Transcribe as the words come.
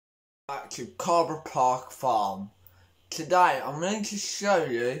Back to Cobra Park Farm. Today I'm going to show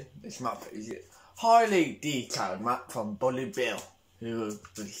you this map. Is a highly detailed map from Bully Bill, who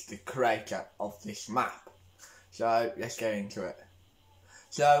was the creator of this map. So let's get into it.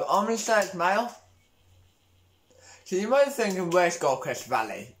 So I'm going to say it's male. So you might be thinking, where's Goldcrest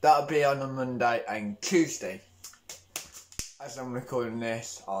Valley? That'll be on a Monday and Tuesday, as I'm recording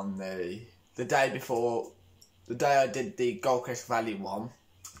this on the day before, the day I did the Goldcrest Valley one,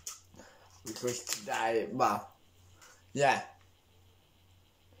 which was today. Well, yeah.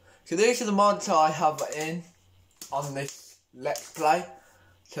 So these are the mods I have in on this Let's Play.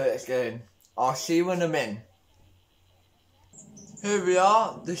 So let's get in. I'll see you when I'm in. Here we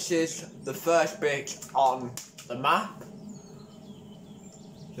are. This is the first bit on the map.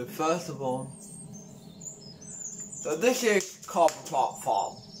 So first of all, so this is Cobra Park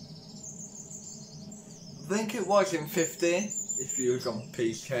Farm. I think it was in 15 if you was on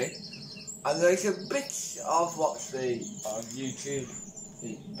PC. And there's a bit of what's the on YouTube,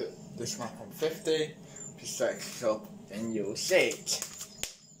 this map on 50, just search it up and you'll see it.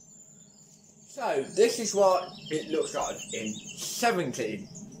 So this is what it looks like in 17.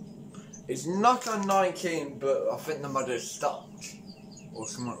 It's not on 19, but I think the mod has stopped or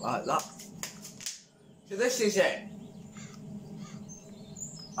something like that. So this is it.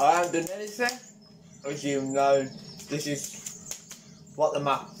 I haven't done anything. As you know, this is what the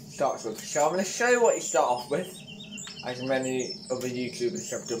map starts with. So I'm going to show you what you start off with, as many other YouTubers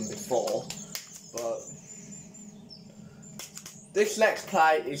have done before. But this Let's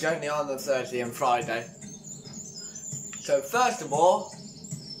Play is only on the Thursday and Friday. So first of all,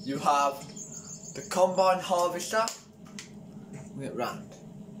 you have the Combine Harvester. Get round.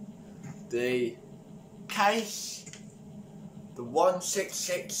 The case, the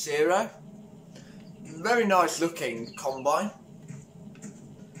 1660. Very nice looking combine.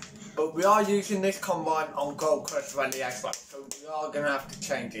 But we are using this combine on Goldcrest Valley as well, so we are going to have to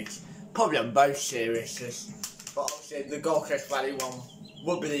change it. Probably on both series, but obviously the Goldcrest Valley one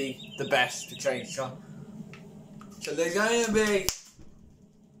would be the best to change on. So there's going to be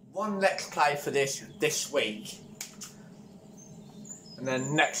one Let's Play for this week, and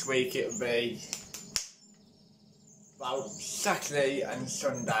then next week it'll be, well, Saturday and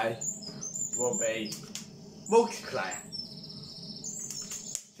Sunday will be multiplayer.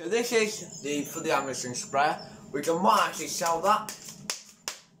 So this is for the Amazon sprayer, which I might actually sell that.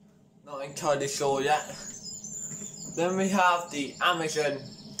 Not entirely sure yet. Then we have the Amazon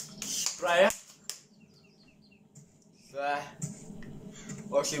sprayer. There.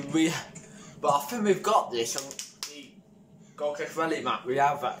 Obviously but I think we've got this on the Goldcrest Valley map. We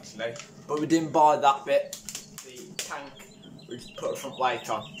have actually, but we didn't buy that bit. The tank, we just put a front weight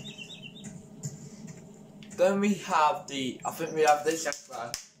on. Then we have I think we have this as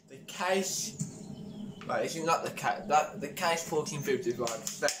well. The case, right, this is not the case, the case 1455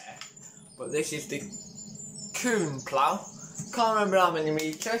 is there, but this is the Coon plough. Can't remember how many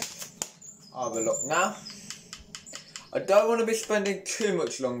meters. I'll have a look now. I don't want to be spending too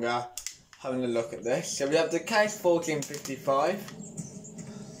much longer having a look at this. So we have the case 1455.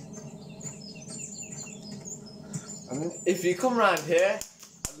 And if you come around here,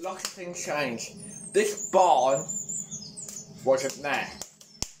 a lot of things change. This barn wasn't there.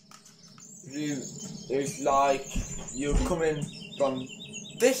 It's like you're coming from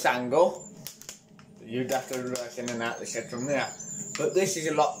this angle, you'd have to reverse in and out the shed from there. But this is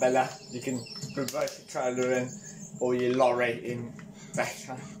a lot better. You can reverse your trailer in or your lorry in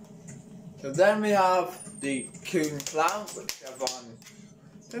better. So then we have the Coon plough, which we have on.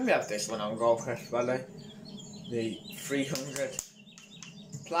 Then we have this one on Goldcrest Valley, the 300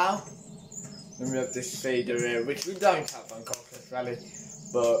 plough. Then we have this feeder here, which we don't have on Goldcrest Valley,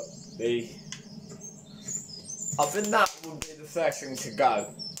 but I think that would be the first thing to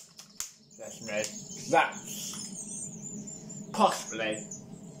go. That's me. That's possibly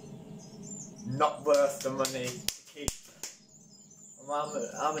not worth the money to keep.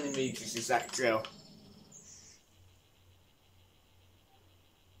 How many meters is that drill?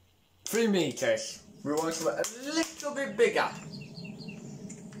 3 meters. We want something a little bit bigger.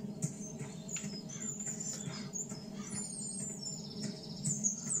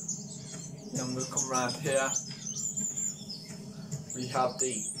 Then we'll come round here. We have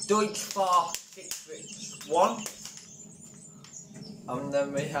the Deutz-Fahr 661, and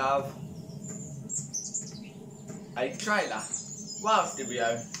then we have a trailer. What else do we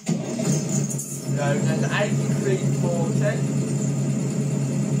own? We own an 8340.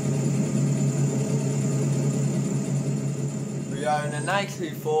 We own an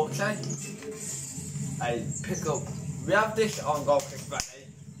 8340, a pickup. We have this on Goldcrest Valley,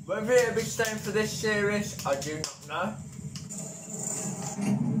 Whether it'll be staying for this series, I do not know.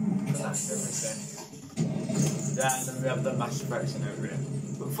 But that's everything. Yeah, and then we have the Mass Effect and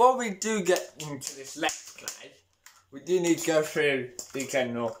everything. Before we do get into this Let's Play, we do need to go through the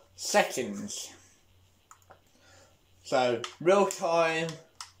general settings. So, real time,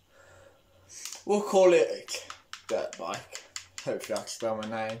 we'll call it dirt bike. Hopefully I can spell my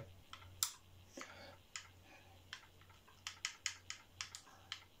name.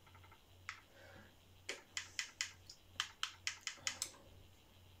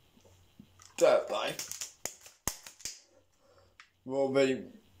 Dirt bike will be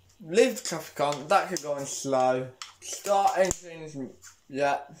leave the traffic on, that could go on slow. Start engines,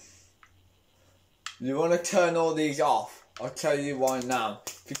 yeah. You want to turn all these off. I'll tell you why now.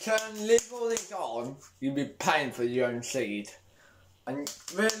 If you leave all these on, you'll be paying for your own seed. And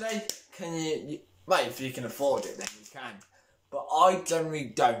really, can you mate, if you can afford it then you can. But I generally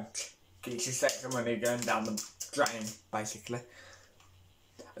don't. It's just extra money going down the drain, basically.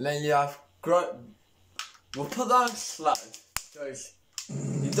 And then you have we'll put that on slow, because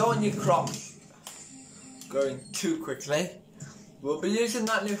you don't want your crops going too quickly. We'll be using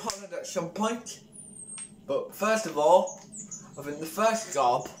that new Holland at some point, but first of all, I think the first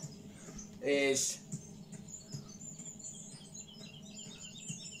job is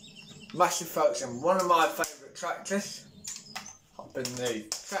Massive Folks and one of my favourite tractors. Hop in the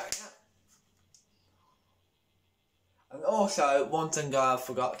tractor. And also, one thing I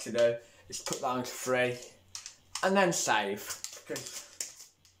forgot to do is put that on to free and then save, because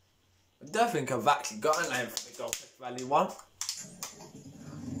I don't think I've actually got a name for the Goldfish Valley one.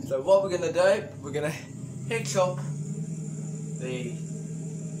 So what we're going to do, we're going to hitch up the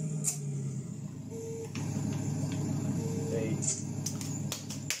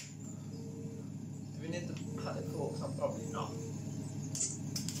do we need the paddock forks? I'm probably not.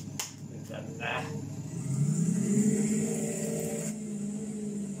 Put them there.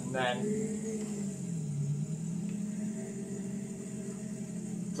 And then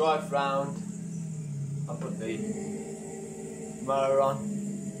drive round and put the mower on.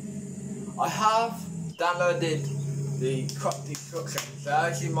 I have downloaded the crop destruction, so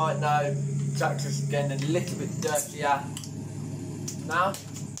as you might know, the tractor's getting a little bit dirtier now.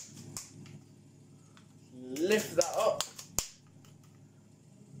 Lift that up.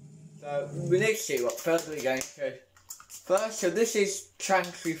 So we need to see what further we're going to. First, so this is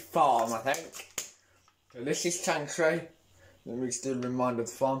Chantry Farm, I think. So this is Chantry. Let me just do a reminder of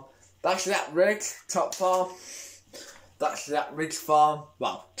the farm. That's that rig, top farm. That's that ridge farm,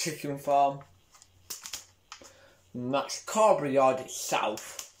 well, chicken farm. And that's Carberry Yard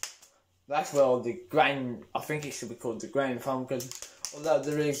itself. That's where all the grain, I think it should be called the grain farm, because although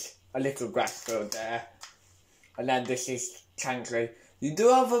there is a little grass field there. And then this is Chantry. You do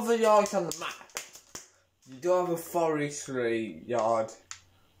have other yards on the map. You do have a forestry yard,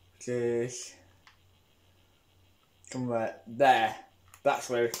 which is somewhere there. That's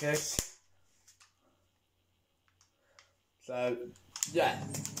where it is. So, yeah,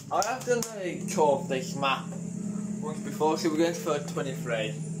 I have done a tour of this map once before, so we're going to Field 23.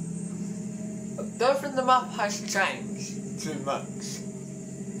 I don't think the map has changed too much,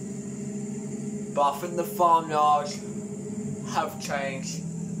 but I think the farmyards have changed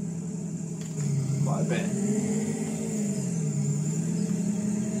quite a bit.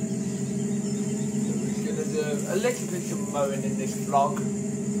 So we're going to do a little bit of mowing in this vlog.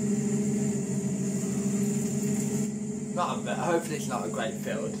 Not a bit, hopefully it's not a great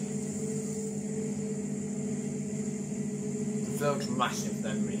field. The field's massive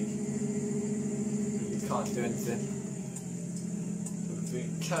then, really. You can't do anything. So if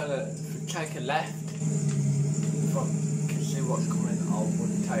we take a left, if I can see what's coming, I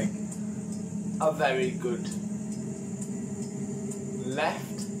would take a very good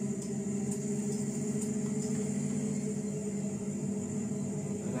left.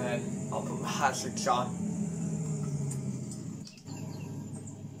 And then I'll put my hazards on.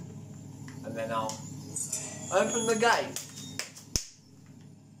 And then I'll open the gate.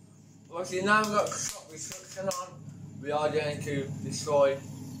 Obviously now we've got crop destruction on, we are going to destroy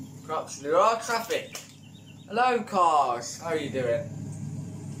crops. There are traffic. Hello cars, how are you doing?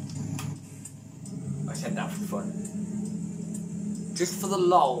 I said that for fun. Just for the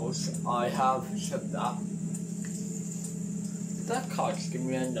lols, I have said that. Did that car just give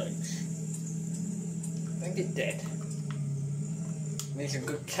me a nudge? I think it did. Needs a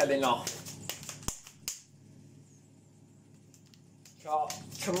good telling off.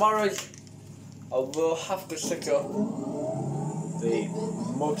 Tomorrow I will have to set up the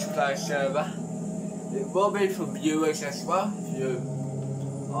multiplayer server. It will be for viewers as well, if you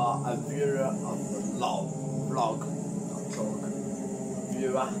are a viewer of the vlog, not talk,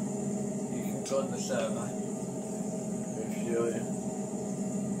 viewer, you can join the server. If you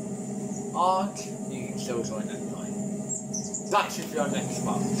aren't, you can still join anyway. That's if you're on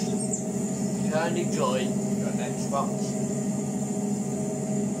Xbox. You can only join if you're on Xbox.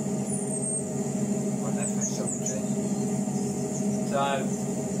 On FX something. So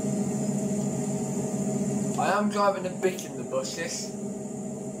I am driving a bit in the buses,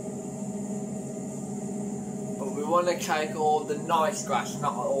 but we want to take all the nice grass,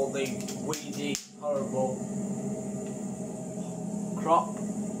 not all the weedy, horrible crop.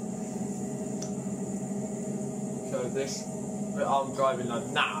 So this bit I'm driving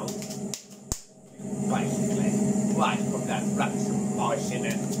on now, basically, right from that black some mice in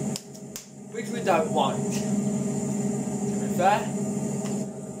it, which we don't want. To be fair,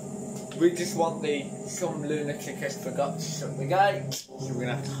 we just want some lunatic has forgot to shut the gate, so we're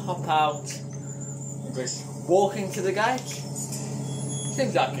gonna have to hop out and just walk into the gate.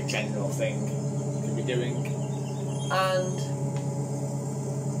 Seems like a general thing to be doing. And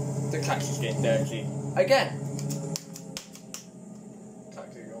the taxi's getting dirty again.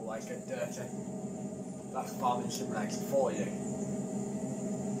 Taxis always get dirty. That's farming simulator for you.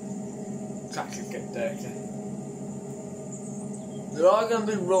 Taxis get dirty. There are going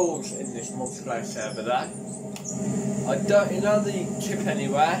to be rules in this multiplayer server though. You know the chip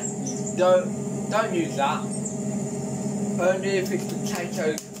anywhere, don't use that. Only if it's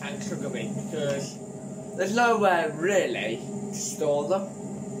potatoes and sugar beet, because there's nowhere really to store them.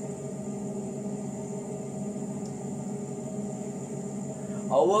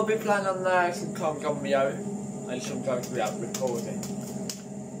 I will be playing on there sometimes on my own and sometimes without recording.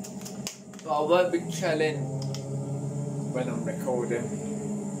 But I won't be chilling when I'm recording.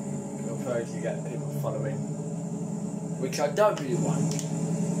 I'll probably get people following, which I don't really want.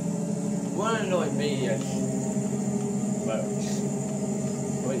 It won't annoy me as much,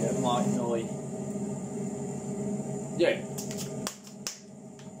 but it might annoy you.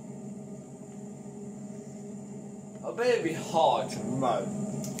 I bet it'd be hard to mow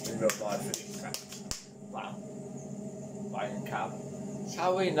in real life for these tracks. Wow. Right in cab. So how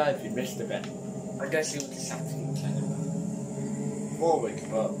will you know if you missed a bit? I guess you'll just have to keep checking that. Forward,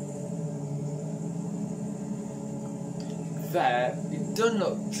 but there, it doesn't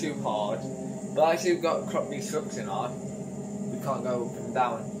look too hard, but as you've got crop construction on, we can't go up and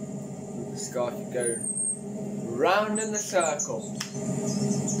down. We just got to go round in the circle.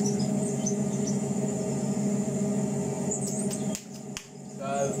 So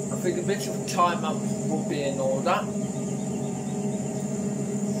I think a bit of time up will be in order.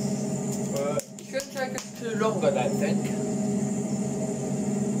 But it shouldn't take us too long, I don't think.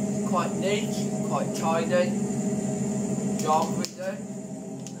 Quite neat, quite tidy job we do.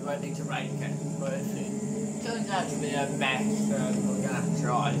 We won't need to rake it, but if it turns out to be a mess, we're going to have to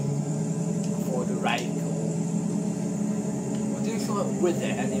try for the rake, or we'll do something with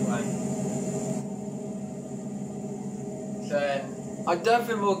it anyway. So I don't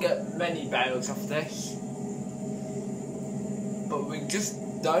think we'll get many bales off this, but we just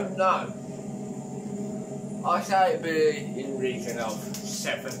don't know. I say it'd be in region of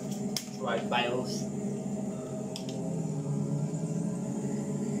 7 to 8 bales.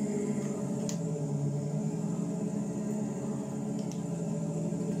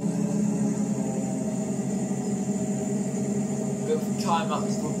 But time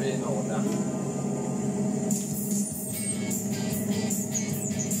ups would be in order.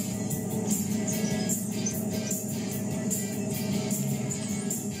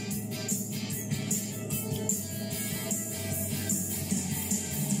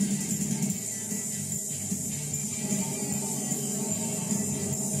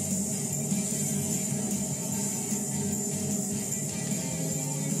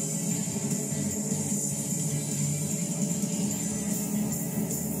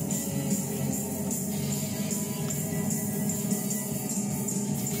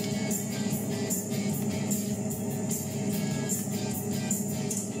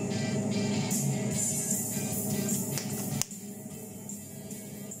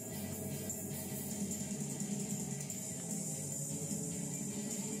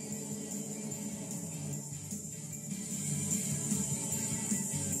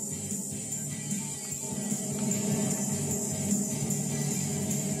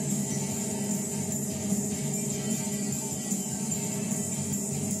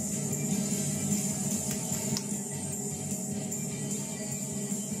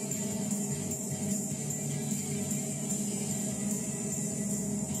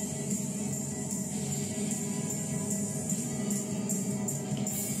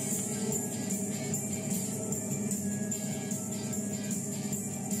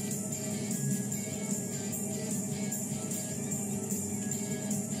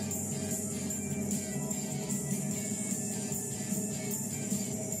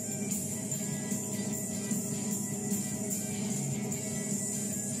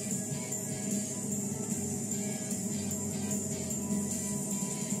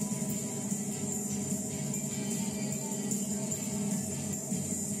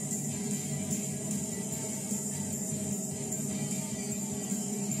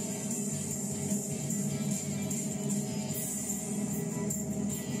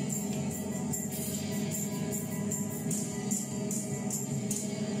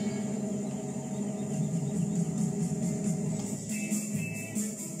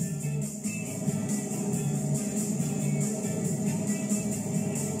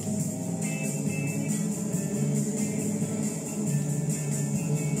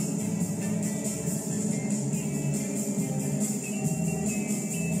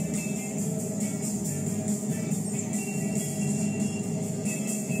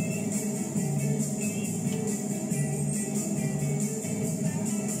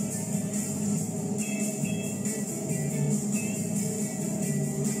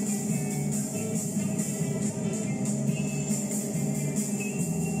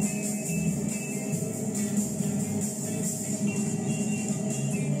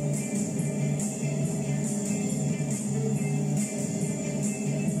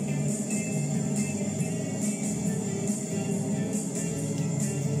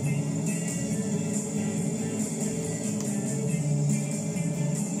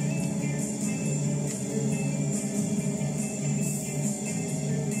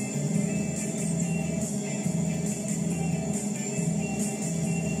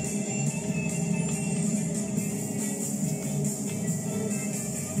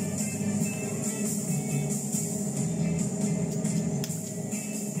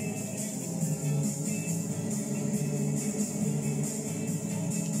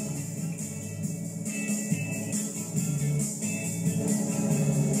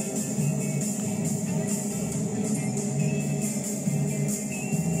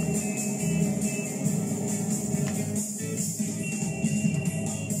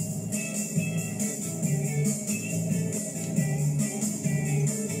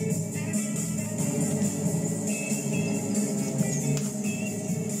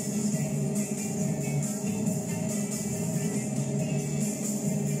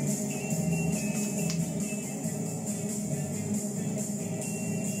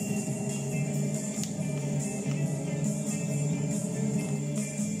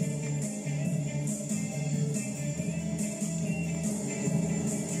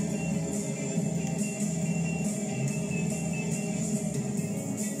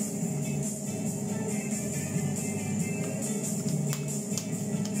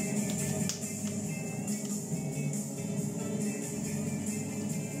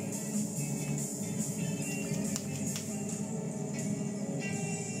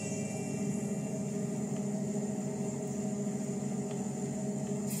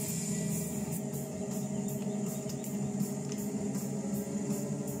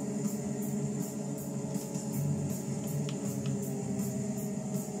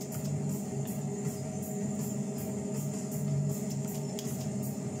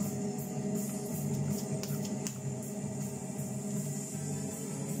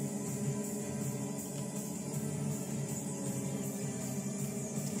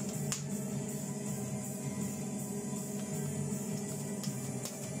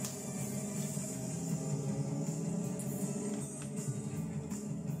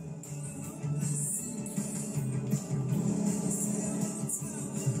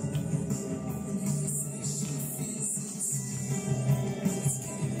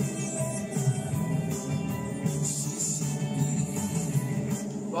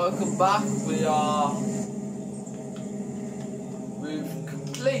 welcome back. We've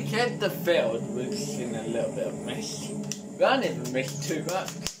completed the field. We've seen a little bit of mist. We haven't even missed too much.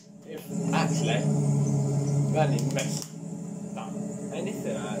 Actually, we haven't even missed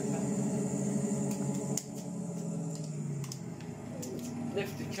anything out of that.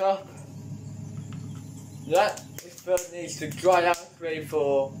 Lift the top. Yeah, this field needs to dry out ready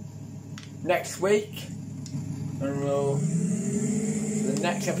for next week. And we'll the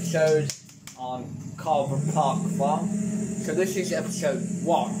next episode on Carver Park Farm. So this is episode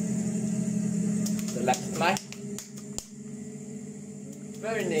 1, the Let's Play.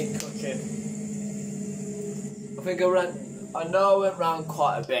 Very neat cooking. I think I know I went round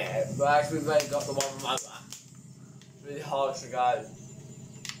quite a bit, but actually we've only got the one like that. It's really hard to go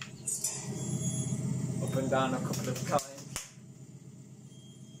up and down a couple of times.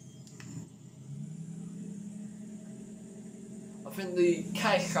 I think the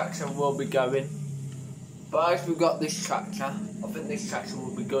case tractor will be going, but as we've got this tractor, I think this tractor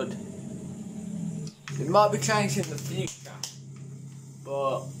will be good. It might be changed in the future,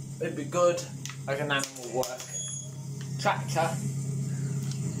 but it'd be good as an animal work tractor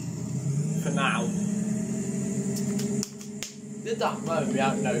for now. Did that mow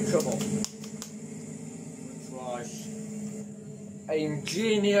without no trouble, which was an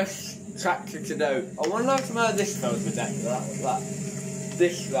ingenious tractor to do. I wouldn't like to mow this field with that.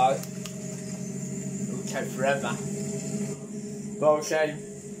 This row, it will take forever. But I'll say,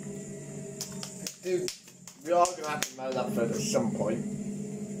 dude, we are going to have to mow that field at some point.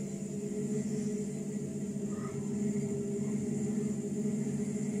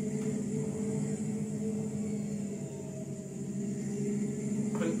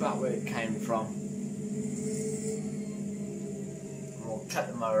 Put it back where it came from. And we'll cut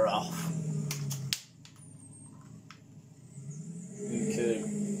the mower off. Into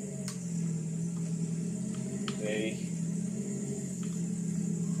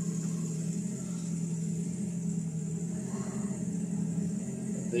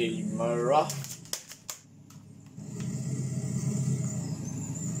the mower off.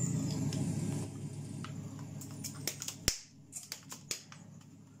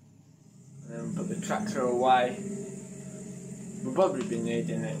 And then put the tractor away. We'll probably be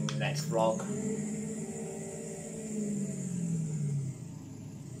needing it in the next vlog.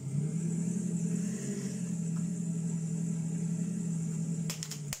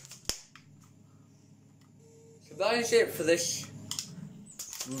 So that is it for this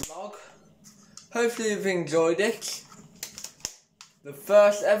vlog. Hopefully you've enjoyed it. The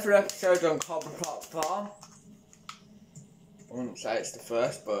first ever episode on Carver Park Farm. I wouldn't say it's the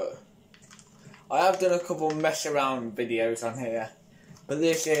first, but I have done a couple mess around videos on here. But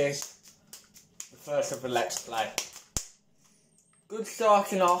this is the first of a Let's Play. Good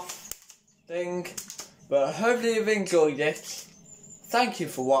starting off thing, but hopefully you've enjoyed it. Thank you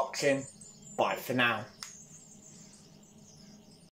for watching. Bye for now.